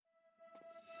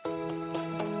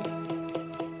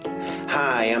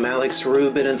Hi, I'm Alex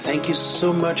Rubin, and thank you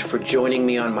so much for joining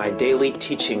me on my daily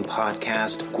teaching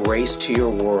podcast, Grace to Your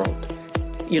World.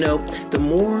 You know, the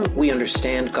more we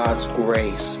understand God's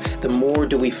grace, the more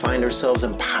do we find ourselves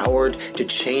empowered to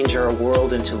change our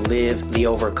world and to live the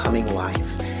overcoming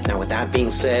life. Now, with that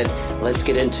being said, let's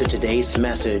get into today's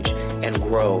message and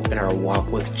grow in our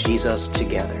walk with Jesus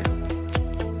together.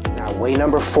 Now, way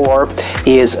number 4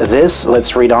 is this.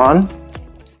 Let's read on.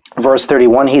 Verse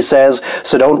 31, he says,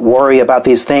 so don't worry about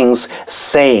these things,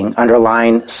 saying,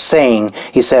 underline saying.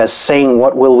 He says, saying,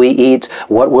 what will we eat?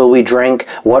 What will we drink?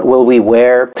 What will we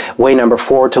wear? Way number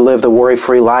 4 to live the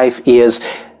worry-free life is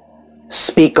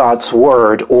speak God's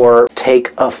word, or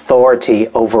take authority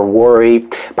over worry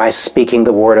by speaking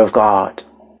the word of God.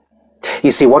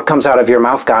 You see, what comes out of your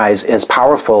mouth, guys, is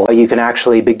powerful. You can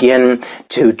actually begin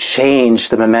to change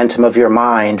the momentum of your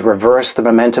mind, reverse the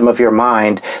momentum of your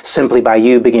mind, simply by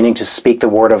you beginning to speak the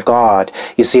word of God.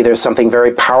 You see, there's something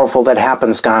very powerful that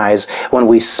happens, guys, when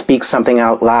we speak something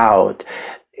out loud.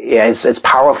 It's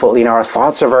powerful. You know, our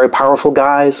thoughts are very powerful,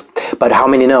 guys, but how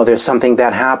many know there's something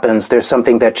that happens, there's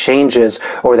something that changes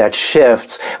or that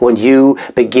shifts when you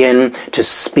begin to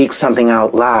speak something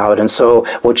out loud? And so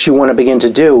what you want to begin to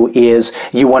do is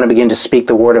you want to begin to speak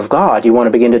the word of God. You want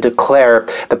to begin to declare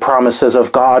the promises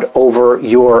of God over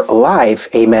your life.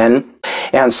 Amen.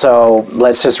 And so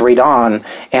let's just read on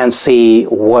and see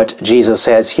what Jesus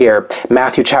says here.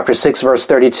 Matthew chapter 6, verse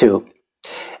 32.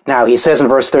 Now, he says in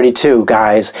verse 32,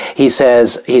 guys, he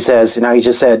says, now he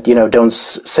just said, you know, don't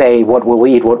say what will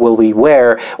we eat, what will we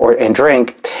wear, and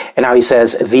drink. And now he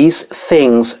says, these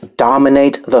things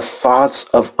dominate the thoughts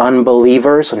of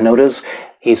unbelievers. And notice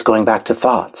he's going back to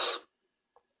thoughts.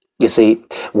 You see,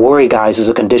 worry, guys, is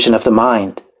a condition of the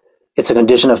mind. It's a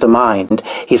condition of the mind.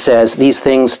 He says, these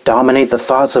things dominate the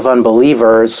thoughts of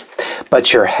unbelievers, but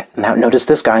now notice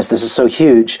this, guys, this is so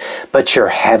huge, but your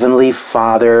heavenly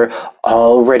Father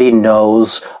already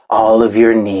knows all of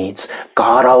your needs.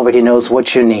 God already knows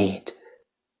what you need.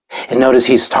 And notice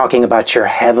he's talking about your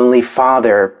heavenly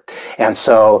Father. And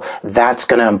so that's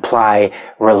going to imply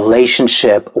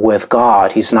relationship with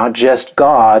God. He's not just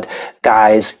God,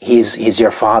 guys. He's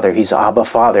your Father. He's Abba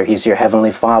Father. He's your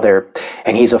heavenly Father.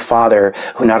 And he's a Father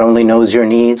who not only knows your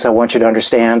needs, I want you to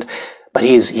understand, but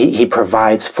he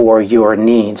provides for your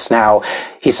needs. Now,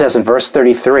 he says in verse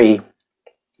 33,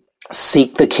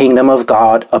 seek the kingdom of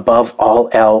God above all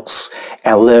else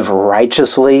and live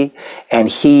righteously, and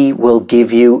he will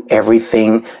give you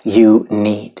everything you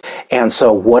need. And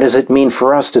so what does it mean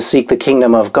for us to seek the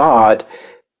kingdom of God?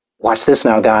 Watch this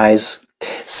now, guys.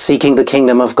 Seeking the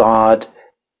kingdom of God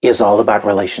is all about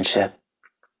relationship.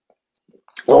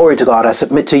 Glory to God. I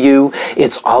submit to you,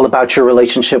 it's all about your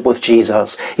relationship with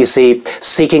Jesus. You see,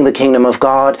 seeking the kingdom of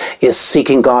God is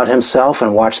seeking God himself.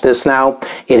 And watch this now.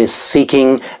 It is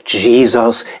seeking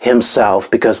Jesus himself.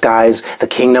 Because, guys, the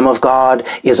kingdom of God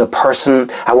is a person.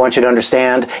 I want you to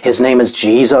understand, his name is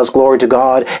Jesus. Glory to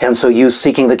God. And so you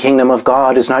seeking the kingdom of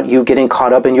God is not you getting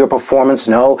caught up in your performance.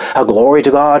 No, glory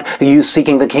to God. You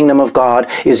seeking the kingdom of God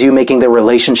is you making the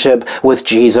relationship with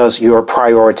Jesus your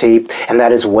priority. And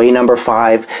that is way number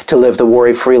 5. To live the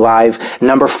worry-free life.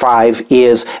 Number 5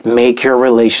 is make your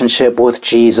relationship with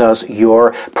Jesus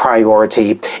your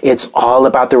priority. It's all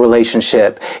about the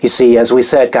relationship. You see, as we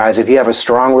said, guys, if you have a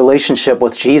strong relationship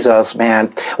with Jesus,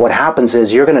 man, what happens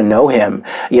is you're going to know him.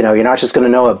 You know, you're not just going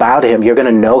to know about him. You're going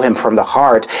to know him from the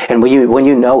heart. And when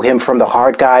you know him from the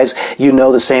heart, guys, you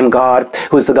know the same God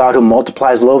who's the God who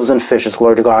multiplies loaves and fishes.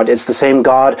 Glory to God. It's the same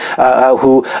God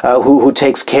who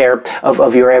takes care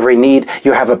of your every need.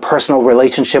 You have a personal relationship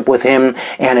with him,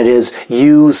 and it is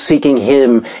you seeking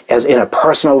him as in a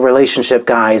personal relationship,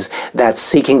 guys, that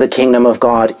seeking the kingdom of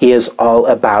God is all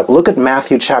about. Look at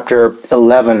Matthew chapter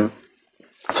 11.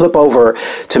 Flip over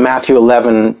to Matthew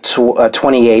 11,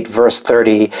 28, verse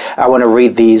 30. I want to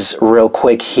read these real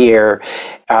quick here.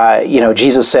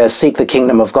 Jesus says, seek the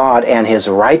kingdom of God and his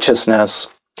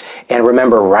righteousness. And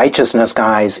remember, righteousness,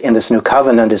 guys, in this new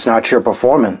covenant is not your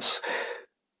performance.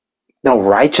 No,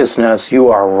 righteousness, you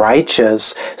are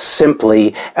righteous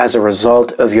simply as a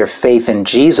result of your faith in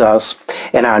Jesus.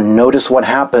 And now notice what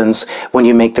happens when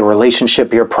you make the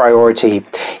relationship your priority.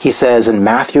 He says in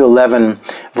Matthew 11,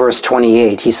 verse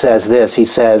 28, he says this, he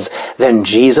says, then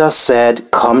Jesus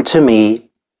said, come to me,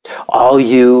 all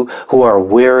you who are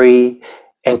weary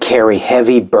and carry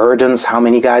heavy burdens. How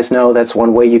many guys know that's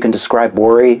one way you can describe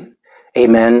worry?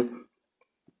 Amen.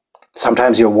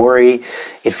 Sometimes you worry.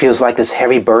 It feels like this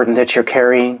heavy burden that you're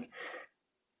carrying.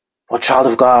 Well, child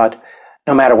of God,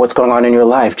 no matter what's going on in your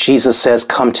life, Jesus says,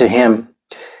 come to him.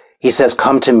 He says,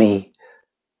 come to me,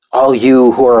 all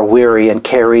you who are weary and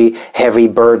carry heavy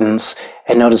burdens.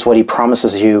 And notice what he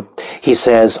promises you. He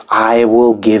says, I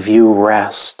will give you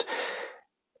rest.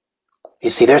 You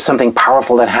see, there's something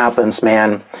powerful that happens,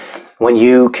 man, when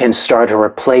you can start to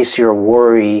replace your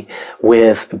worry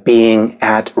with being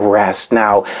at rest.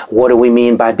 Now, what do we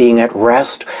mean by being at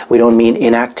rest? We don't mean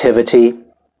inactivity.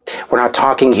 We're not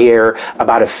talking here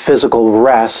about a physical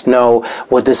rest. No,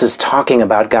 what this is talking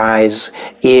about, guys,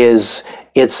 is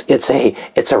it's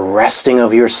a resting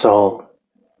of your soul.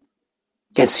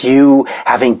 It's you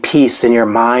having peace in your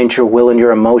mind, your will, and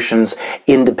your emotions,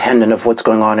 independent of what's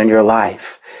going on in your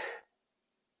life.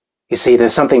 You see,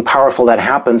 there's something powerful that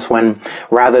happens when,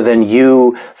 rather than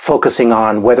you focusing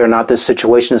on whether or not this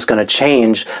situation is going to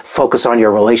change, focus on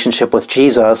your relationship with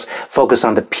Jesus, focus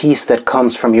on the peace that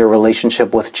comes from your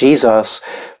relationship with Jesus.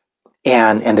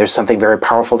 And there's something very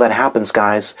powerful that happens,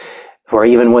 guys, where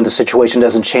even when the situation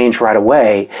doesn't change right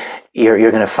away, you're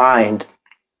going to find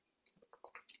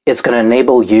it's going to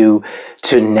enable you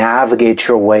to navigate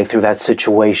your way through that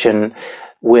situation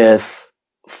with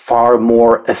far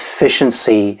more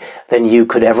efficiency than you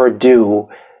could ever do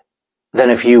than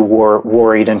if you were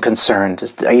worried and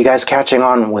concerned. Are you guys catching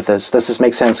on with this? Does this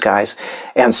make sense, guys?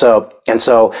 And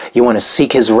so you want to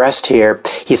seek his rest here.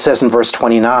 He says in verse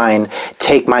 29,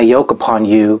 take my yoke upon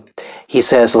you. He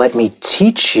says, let me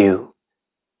teach you.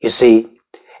 You see?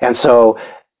 And so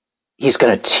he's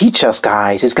going to teach us,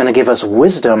 guys. He's going to give us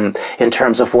wisdom in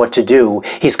terms of what to do.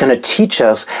 He's going to teach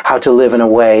us how to live in a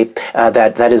way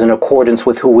that is in accordance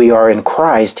with who we are in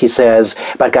Christ. He says,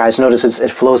 but guys, notice it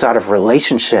flows out of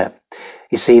relationship.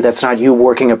 You see, that's not you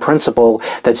working a principle.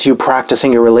 That's you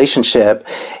practicing your relationship.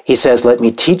 He says, let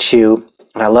me teach you.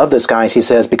 And I love this, guys. He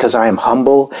says, because I am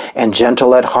humble and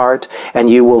gentle at heart, and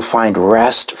you will find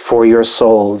rest for your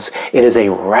souls. It is a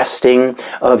resting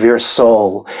of your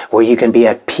soul where you can be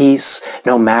at peace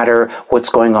no matter what's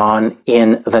going on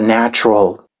in the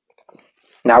natural.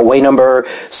 Now, way number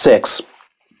 6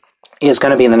 is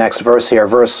going to be in the next verse here,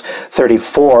 verse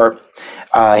 34.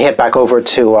 Head back over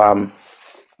to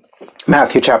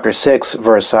Matthew chapter 6,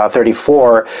 verse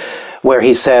 34. Where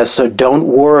he says, so don't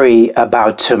worry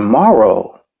about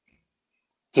tomorrow.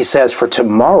 He says, for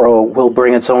tomorrow will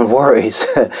bring its own worries.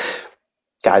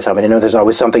 Guys, how many know there's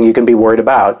always something you can be worried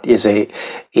about?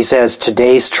 He says,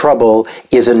 today's trouble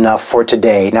is enough for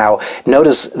today. Now,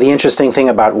 notice the interesting thing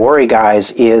about worry,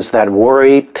 guys, is that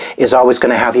worry is always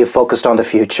going to have you focused on the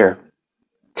future.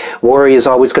 Worry is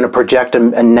always going to project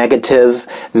a negative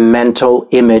mental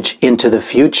image into the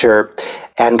future.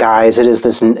 And guys, it is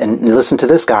this, and listen to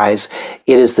this, guys,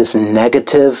 it is this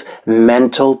negative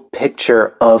mental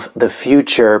picture of the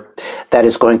future that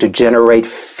is going to generate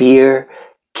fear,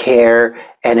 care,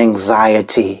 and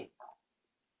anxiety.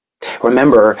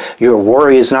 Remember, your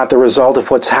worry is not the result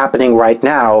of what's happening right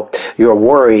now. Your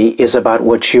worry is about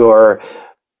what you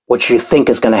think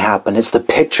is going to happen. It's the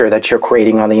picture that you're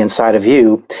creating on the inside of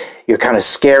you. You're kind of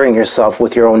scaring yourself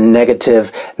with your own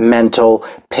negative mental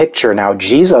picture. Now,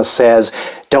 Jesus says,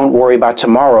 don't worry about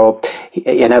tomorrow.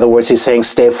 In other words, he's saying,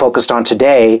 stay focused on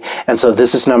today. And so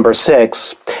this is number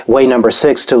 6. Way number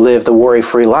 6 to live the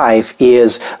worry-free life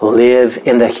is live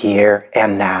in the here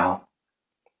and now.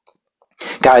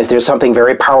 Guys, there's something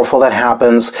very powerful that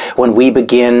happens when we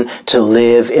begin to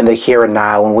live in the here and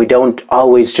now, when we don't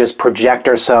always just project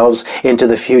ourselves into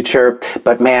the future,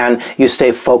 but man, you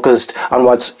stay focused on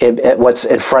what's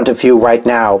in front of you right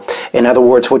now. In other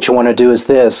words, what you want to do is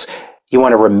this. You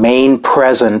want to remain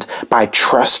present by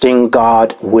trusting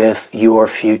God with your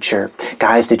future.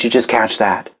 Guys, did you just catch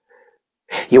that?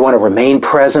 You want to remain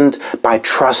present by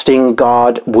trusting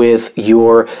God with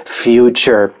your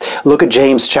future. Look at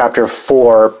James chapter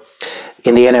 4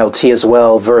 in the NLT as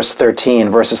well, verses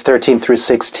 13 through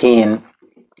 16.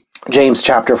 James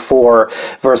chapter 4,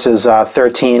 verses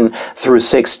 13 through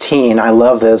 16. I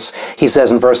love this. He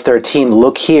says in verse 13,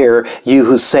 look here, you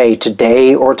who say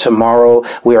today or tomorrow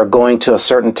we are going to a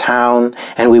certain town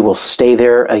and we will stay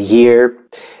there a year.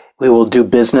 We will do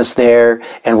business there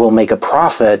and we'll make a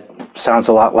profit. Sounds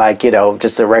a lot like,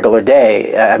 just a regular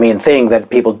day. Thing that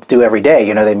people do every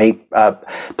day. They make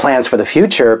plans for the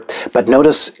future. But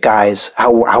notice, guys,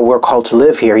 how we're called to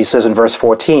live here. He says in verse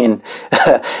 14,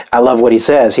 I love what he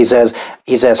says. He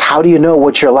says, how do you know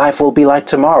what your life will be like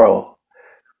tomorrow?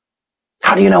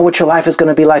 How do you know what your life is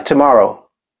going to be like tomorrow?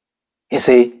 You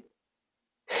see?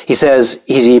 He says,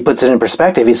 he puts it in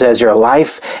perspective. He says, your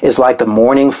life is like the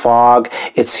morning fog.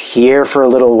 It's here for a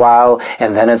little while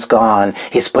and then it's gone.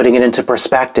 He's putting it into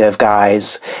perspective,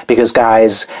 guys, because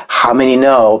guys, how many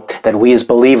know that we as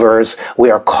believers, we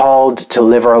are called to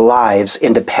live our lives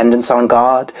in dependence on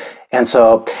God And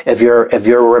so if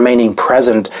you're remaining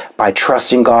present by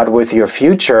trusting God with your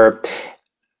future,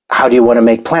 how do you want to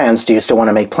make plans? Do you still want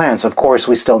to make plans? Of course,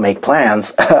 we still make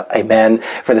plans, amen,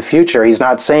 for the future. He's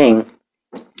not saying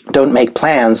don't make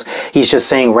plans. He's just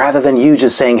saying, rather than you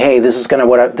just saying, hey, this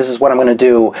is what I'm going to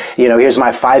do. Here's my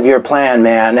 5-year plan,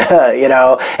 man,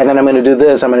 and then I'm going to do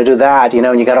this, I'm going to do that,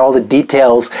 and you got all the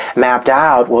details mapped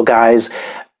out. Well, guys,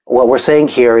 what we're saying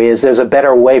here is there's a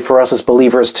better way for us as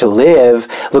believers to live.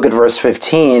 Look at verse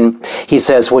 15. He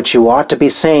says, what you ought to be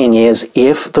saying is,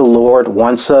 if the Lord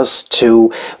wants us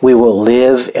to, we will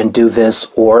live and do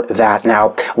this or that. Now,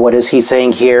 what is he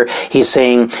saying here? He's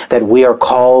saying that we are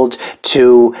called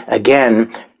to,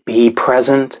 again, be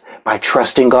present by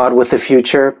trusting God with the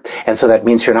future. And so that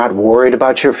means you're not worried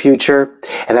about your future.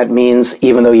 And that means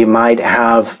even though you might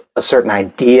have a certain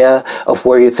idea of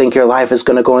where you think your life is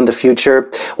going to go in the future,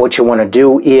 what you want to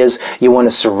do is you want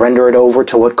to surrender it over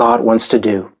to what God wants to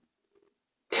do.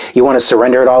 You want to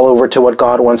surrender it all over to what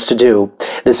God wants to do.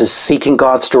 This is seeking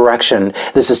God's direction.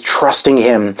 This is trusting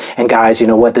Him. And guys, you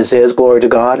know what this is? Glory to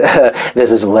God.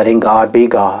 This is letting God be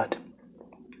God.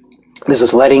 This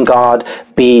is letting God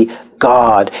be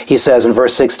God. He says in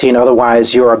verse 16,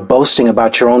 otherwise you are boasting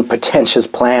about your own pretentious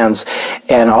plans,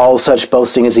 and all such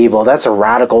boasting is evil. That's a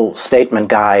radical statement,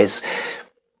 guys,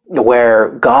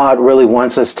 where God really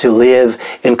wants us to live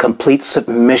in complete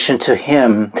submission to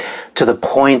Him, to the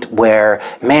point where,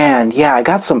 man, yeah, I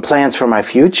got some plans for my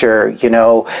future,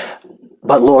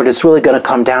 but Lord, it's really going to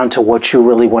come down to what you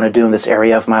really want to do in this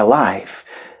area of my life.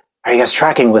 Are you guys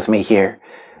tracking with me here?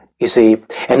 You see,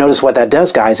 and notice what that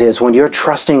does, guys, is when you're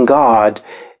trusting God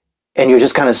and you're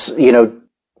just kind of,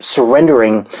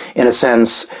 surrendering, in a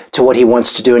sense, to what He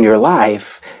wants to do in your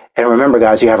life. And remember,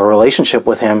 guys, you have a relationship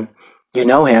with Him. You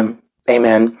know Him.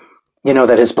 Amen. You know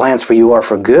that His plans for you are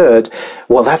for good.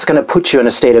 Well, that's going to put you in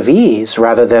a state of ease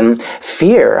rather than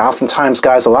fear. Oftentimes,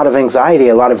 guys, a lot of anxiety,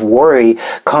 a lot of worry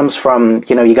comes from,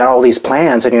 you got all these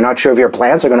plans and you're not sure if your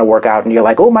plans are going to work out. And you're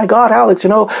like, oh my God, Alex,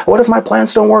 what if my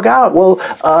plans don't work out? Well,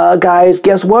 guys,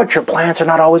 guess what? Your plans are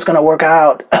not always going to work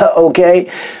out.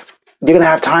 Okay? You're going to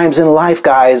have times in life,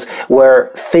 guys, where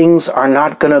things are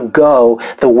not going to go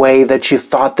the way that you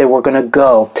thought they were going to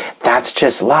go. That's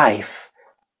just life.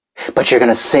 But you're going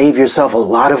to save yourself a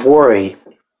lot of worry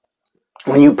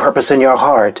when you purpose in your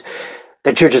heart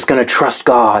that you're just going to trust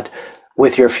God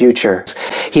with your future.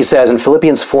 He says in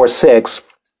Philippians 4:6,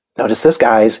 notice this,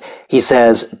 guys, he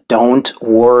says, don't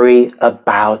worry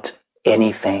about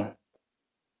anything.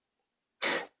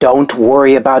 Don't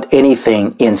worry about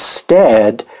anything.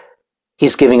 Instead,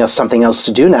 he's giving us something else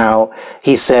to do now.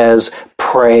 He says,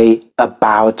 pray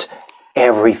about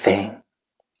everything.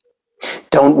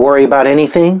 Don't worry about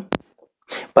anything,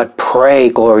 but pray,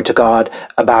 glory to God,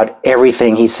 about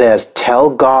everything. He says,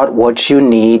 tell God what you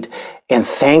need and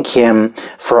thank Him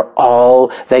for all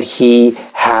that He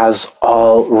has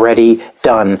already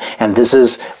done. And this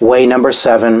is way number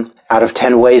 7 out of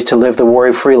 10 ways to live the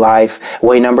worry-free life.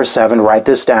 Way number 7, write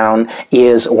this down,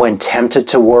 is when tempted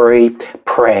to worry,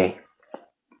 pray.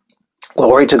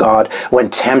 Glory to God. When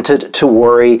tempted to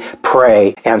worry,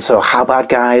 pray. And so how about,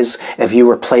 guys, if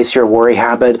you replace your worry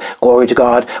habit, glory to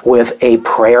God, with a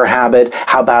prayer habit?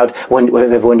 How about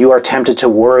when you are tempted to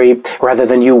worry, rather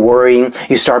than you worrying,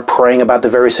 you start praying about the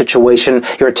very situation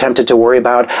you're tempted to worry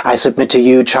about? I submit to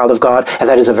you, child of God, and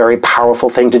that is a very powerful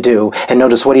thing to do. And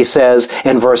notice what he says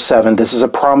in verse 7. This is a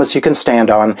promise you can stand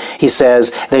on. He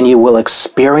says, then you will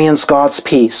experience God's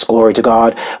peace, glory to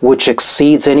God, which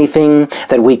exceeds anything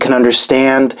that we can understand.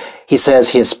 He says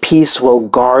His peace will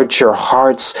guard your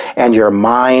hearts and your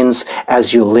minds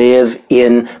as you live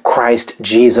in Christ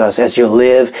Jesus, as you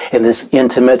live in this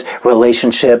intimate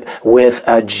relationship with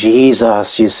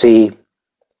Jesus, you see.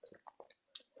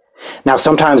 Now,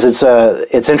 sometimes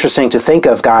it's interesting to think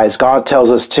of, guys, God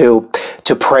tells us to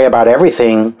pray about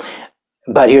everything,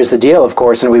 but here's the deal, of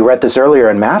course, and we read this earlier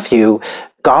in Matthew,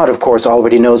 God, of course,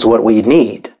 already knows what we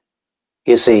need,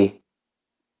 you see.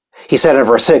 He said in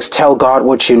verse 6, tell God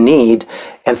what you need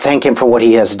and thank Him for what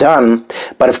He has done.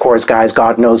 But of course, guys,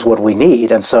 God knows what we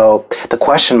need. And so the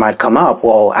question might come up,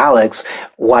 well, Alex,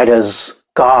 why does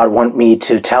God want me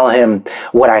to tell Him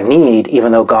what I need,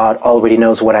 even though God already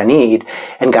knows what I need?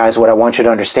 And guys, what I want you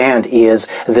to understand is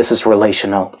this is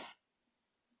relational.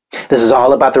 This is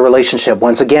all about the relationship.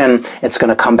 Once again, it's going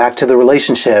to come back to the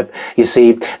relationship. You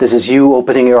see, this is you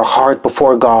opening your heart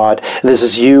before God. This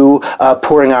is you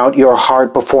pouring out your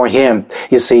heart before Him.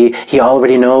 You see, He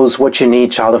already knows what you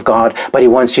need, child of God, but He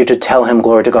wants you to tell Him,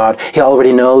 glory to God. He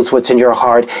already knows what's in your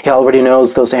heart. He already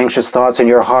knows those anxious thoughts in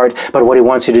your heart. But what He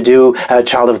wants you to do,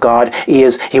 child of God,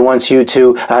 is He wants you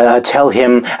to tell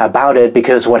Him about it,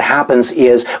 because what happens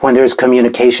is when there's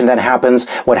communication that happens,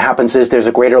 what happens is there's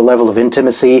a greater level of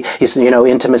intimacy. You know,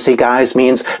 intimacy, guys,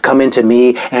 means come into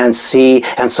me and see.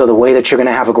 And so the way that you're going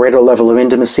to have a greater level of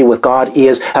intimacy with God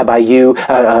is by you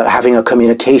having a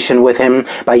communication with Him,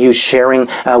 by you sharing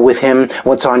with Him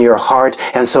what's on your heart.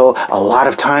 And so a lot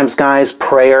of times, guys,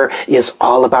 prayer is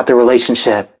all about the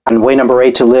relationship. And way number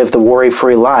 8 to live the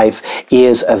worry-free life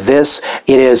is this.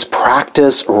 It is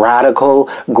practice radical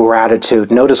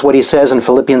gratitude. Notice what he says in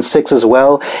Philippians 6 as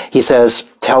well. He says,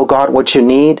 tell God what you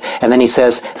need. And then he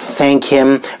says, thank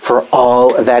Him for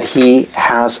all that He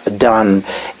has done.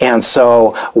 And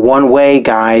so one way,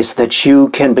 guys, that you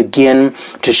can begin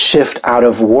to shift out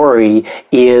of worry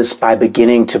is by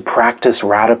beginning to practice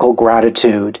radical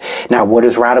gratitude. Now, what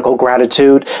is radical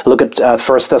gratitude? Look at 1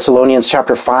 Thessalonians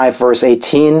chapter 5, verse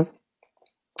 18.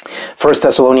 1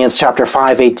 Thessalonians chapter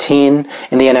 5:18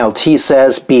 in the NLT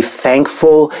says, be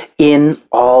thankful in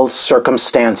all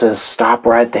circumstances. Stop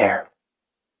right there.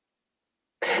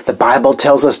 The Bible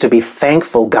tells us to be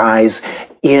thankful, guys,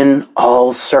 in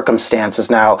all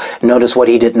circumstances. Now, notice what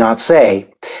he did not say.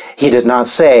 He did not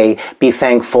say, be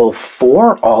thankful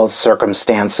for all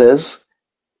circumstances,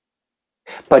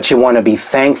 but you want to be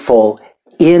thankful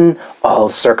in all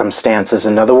circumstances.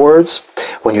 In other words,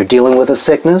 when you're dealing with a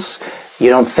sickness, you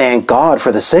don't thank God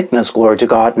for the sickness, glory to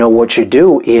God. No, what you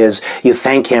do is you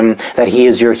thank Him that He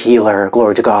is your healer,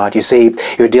 glory to God. You see,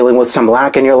 you're dealing with some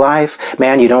lack in your life,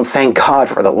 man, you don't thank God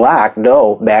for the lack.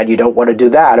 No, man, you don't want to do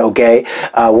that, okay?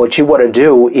 What you want to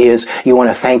do is you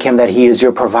want to thank Him that He is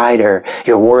your provider.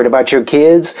 You're worried about your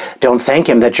kids, don't thank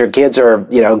Him that your kids are,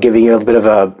 giving you a bit of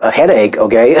a headache,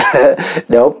 okay?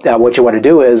 No, what you want to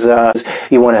do is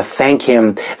you want to thank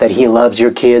Him that He loves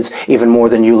your kids even more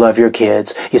than you love your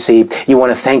kids. You see, you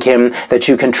want to thank Him that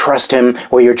you can trust Him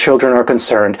where your children are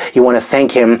concerned. You want to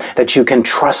thank Him that you can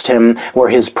trust Him where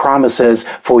His promises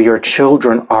for your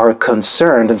children are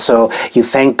concerned. And so you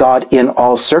thank God in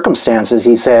all circumstances.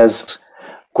 He says,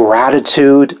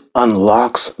 gratitude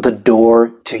unlocks the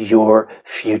door to your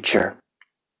future.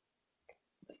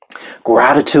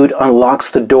 Gratitude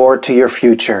unlocks the door to your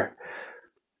future.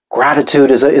 Gratitude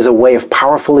is a way of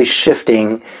powerfully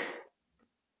shifting.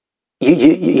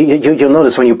 You'll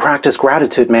notice when you practice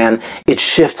gratitude, man, it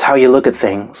shifts how you look at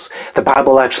things. The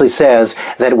Bible actually says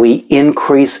that we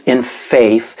increase in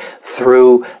faith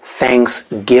through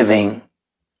thanksgiving.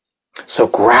 So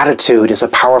gratitude is a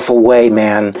powerful way,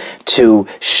 man, to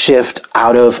shift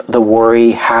out of the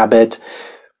worry habit.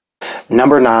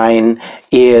 Number 9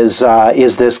 is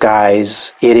this,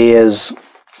 guys. It is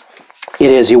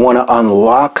you want to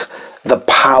unlock the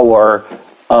power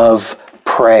of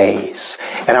praise.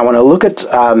 And I want to look at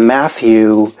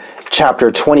Matthew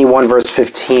chapter 21, verse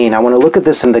 15. I want to look at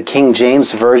this in the King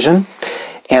James Version,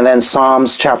 and then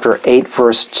Psalms chapter 8,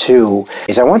 verse 2.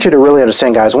 I want you to really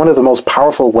understand, guys, one of the most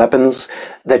powerful weapons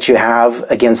that you have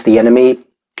against the enemy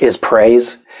is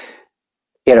praise.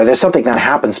 There's something that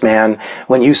happens, man,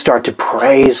 when you start to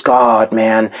praise God,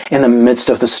 man, in the midst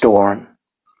of the storm.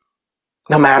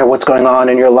 No matter what's going on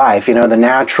in your life, the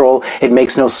natural, it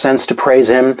makes no sense to praise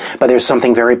Him, but there's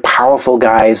something very powerful,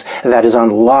 guys, that is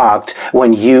unlocked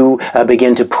when you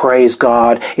begin to praise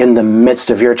God in the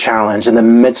midst of your challenge, in the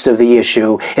midst of the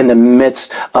issue, in the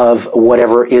midst of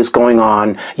whatever is going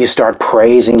on. You start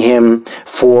praising Him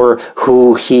for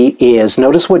who He is.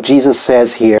 Notice what Jesus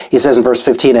says here. He says in verse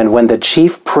 15, and when the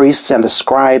chief priests and the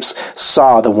scribes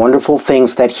saw the wonderful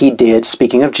things that He did,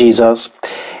 speaking of Jesus,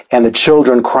 and the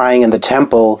children crying in the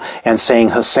temple and saying,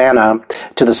 Hosanna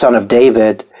to the Son of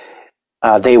David,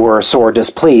 they were sore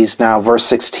displeased. Now, verse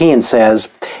 16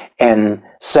 says, and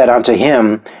said unto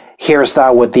him, hearest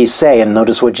thou what these say? And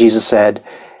notice what Jesus said.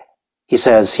 He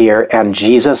says here, and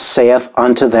Jesus saith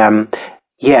unto them,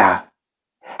 yeah,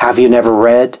 have you never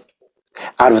read?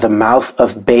 Out of the mouth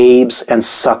of babes and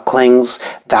sucklings,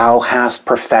 thou hast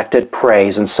perfected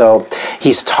praise. And so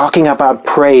he's talking about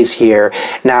praise here.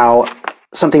 Now,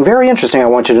 something very interesting I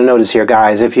want you to notice here,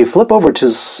 guys. If you flip over to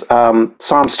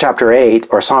Psalms chapter 8,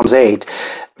 or Psalms 8,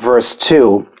 verse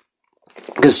 2,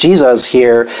 because Jesus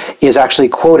here is actually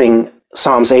quoting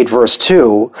Psalms 8, verse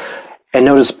 2, and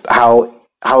notice how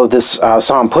how this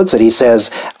psalm puts it. He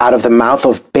says, out of the mouth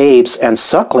of babes and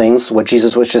sucklings, what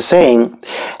Jesus was just saying,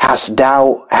 hast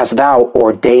thou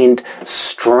ordained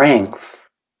strength.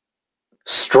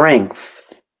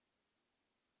 Strength.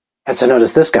 And so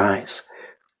notice this, guys.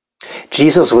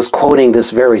 Jesus was quoting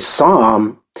this very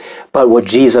psalm, but what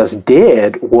Jesus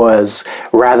did was,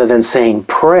 rather than saying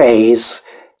praise,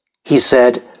 he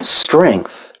said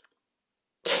strength.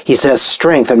 He says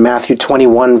strength in Matthew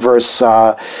 21, verse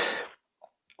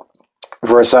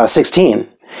 16.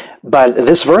 But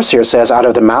this verse here says, out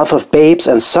of the mouth of babes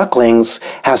and sucklings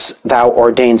hast thou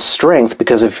ordained strength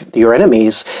because of your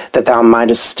enemies, that thou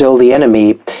mightest still the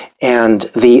enemy and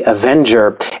the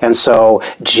avenger. And so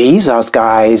Jesus,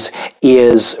 guys,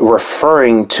 is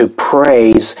referring to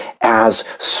praise as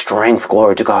strength.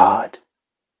 Glory to God.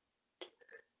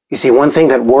 You see, one thing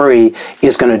that worry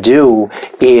is going to do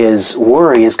is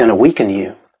worry is going to weaken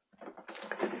you.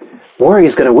 Worry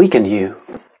is going to weaken you.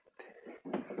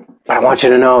 But I want you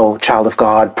to know, child of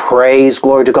God, praise,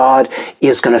 glory to God,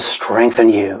 is going to strengthen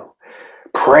you.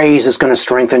 Praise is going to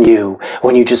strengthen you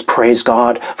when you just praise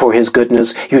God for His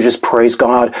goodness. You just praise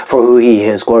God for who He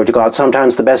is. Glory to God.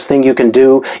 Sometimes the best thing you can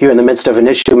do, you're in the midst of an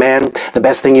issue, man, the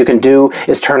best thing you can do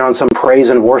is turn on some praise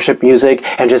and worship music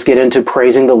and just get into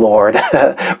praising the Lord.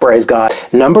 Praise God.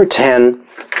 Number 10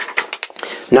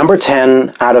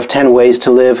 out of 10 ways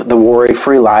to live the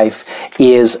worry-free life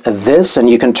is this, and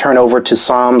you can turn over to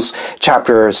Psalms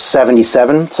chapter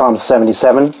 77, Psalms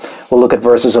 77. We'll look at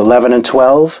verses 11 and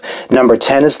 12. Number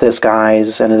 10 is this,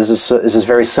 guys, and this is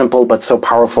very simple but so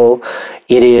powerful.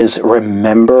 It is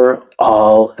remember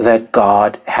all that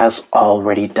God has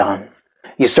already done.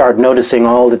 You start noticing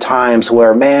all the times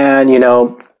where, man, you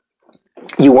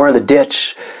were in the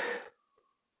ditch.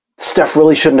 Stuff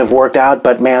really shouldn't have worked out,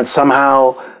 but man,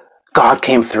 somehow God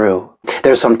came through.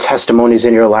 There's some testimonies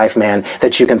in your life, man,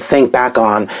 that you can think back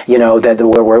on,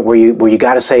 that where you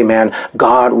got to say, man,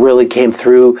 God really came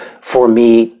through for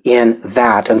me in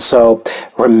that. And so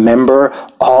remember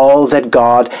all that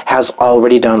God has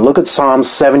already done. Look at Psalm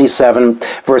 77,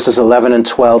 verses 11 and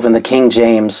 12 in the King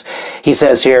James. He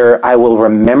says here, I will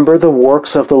remember the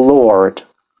works of the Lord.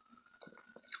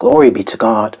 Glory be to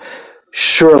God.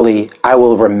 Surely I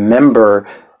will remember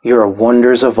your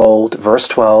wonders of old. Verse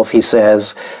 12, he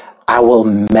says, I will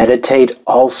meditate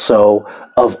also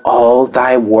of all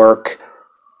thy work,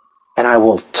 and I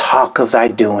will talk of thy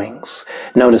doings.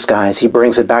 Notice, guys, he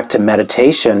brings it back to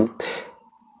meditation.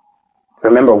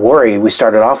 Remember, worry, we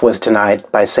started off with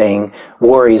tonight by saying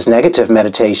worry is negative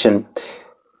meditation.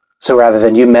 So rather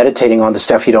than you meditating on the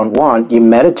stuff you don't want, you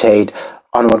meditate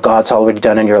on what God's already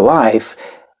done in your life.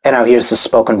 And now here's the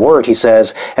spoken word. He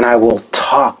says, and I will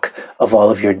talk of all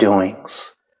of your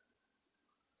doings.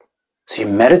 So you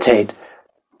meditate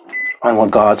on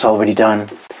what God's already done,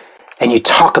 and you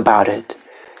talk about it.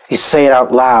 You say it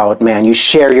out loud, man. You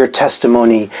share your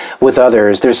testimony with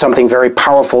others. There's something very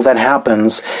powerful that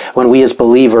happens when we as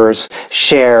believers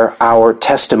share our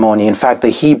testimony. In fact, the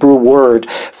Hebrew word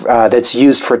that's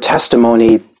used for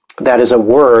testimony, that is a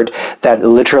word that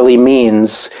literally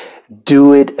means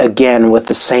do it again with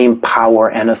the same power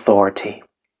and authority.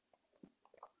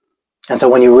 And so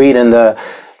when you read in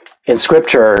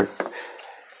Scripture,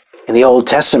 in the Old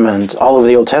Testament, all over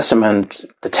the Old Testament,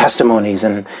 the testimonies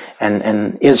and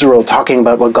Israel talking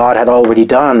about what God had already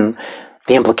done,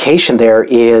 the implication there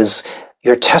is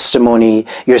your testimony.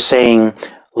 You're saying,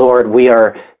 Lord, we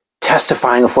are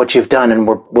testifying of what you've done, and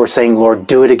we're saying, Lord,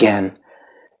 do it again.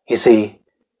 You see,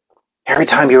 every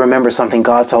time you remember something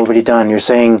God's already done, you're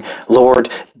saying, Lord,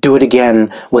 do it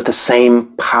again with the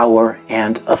same power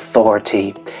and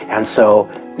authority. And so,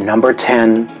 number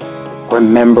 10,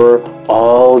 remember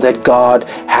all that God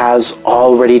has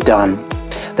already done.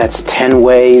 That's 10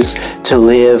 ways to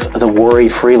live the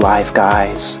worry-free life,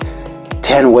 guys.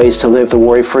 10 ways to live the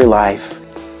worry-free life.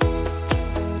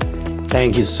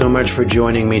 Thank you so much for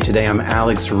joining me today. I'm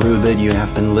Alex Rubid. You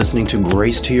have been listening to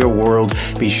Grace to Your World.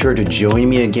 Be sure to join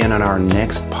me again on our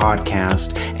next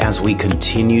podcast as we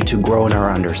continue to grow in our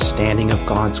understanding of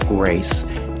God's grace.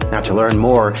 Now, to learn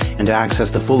more and to access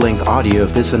the full-length audio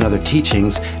of this and other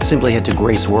teachings, simply head to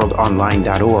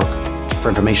graceworldonline.org. For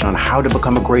information on how to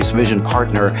become a Grace Vision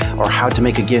partner or how to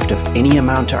make a gift of any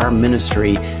amount to our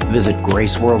ministry, visit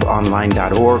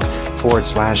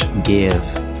graceworldonline.org/give.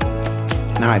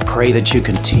 Now, I pray that you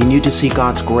continue to see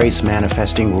God's grace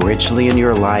manifesting richly in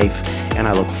your life, and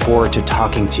I look forward to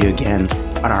talking to you again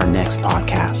on our next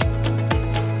podcast.